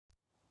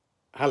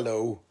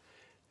Hello,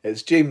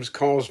 it's James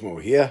Cosmo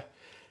here.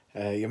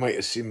 You might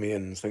have seen me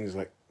in things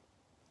like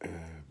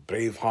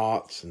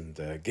Bravehearts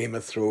and Game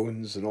of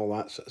Thrones and all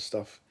that sort of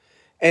stuff.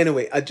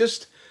 Anyway, I'd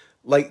just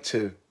like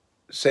to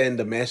send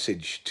a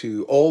message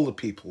to all the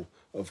people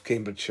of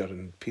Cambridgeshire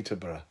and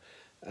Peterborough,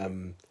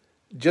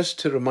 just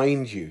to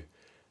remind you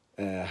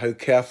how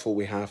careful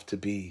we have to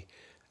be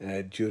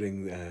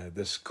during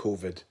this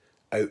COVID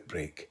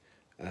outbreak.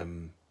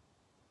 The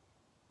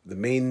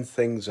main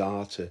things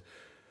are to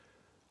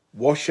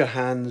wash your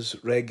hands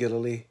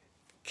regularly,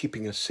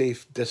 keeping a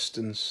safe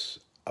distance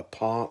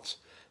apart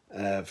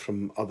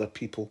from other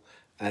people,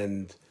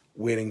 and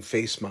wearing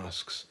face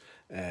masks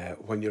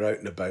when you're out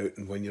and about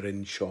and when you're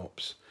in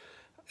shops.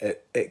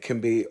 It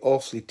can be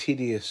awfully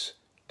tedious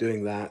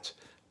doing that,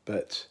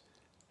 but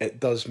it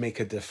does make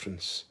a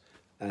difference.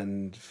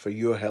 And for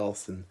your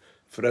health and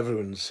for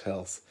everyone's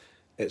health,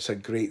 it's a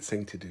great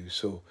thing to do.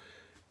 So,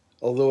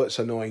 although it's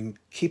annoying,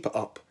 keep it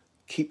up,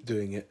 keep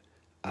doing it,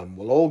 and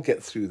we'll all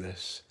get through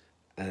this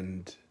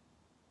and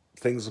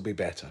things will be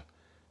better.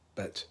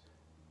 But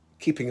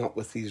keeping up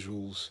with these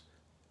rules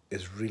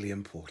is really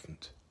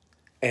important.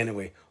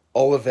 Anyway,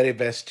 all the very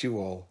best to you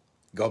all.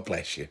 God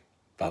bless you.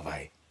 Bye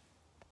bye.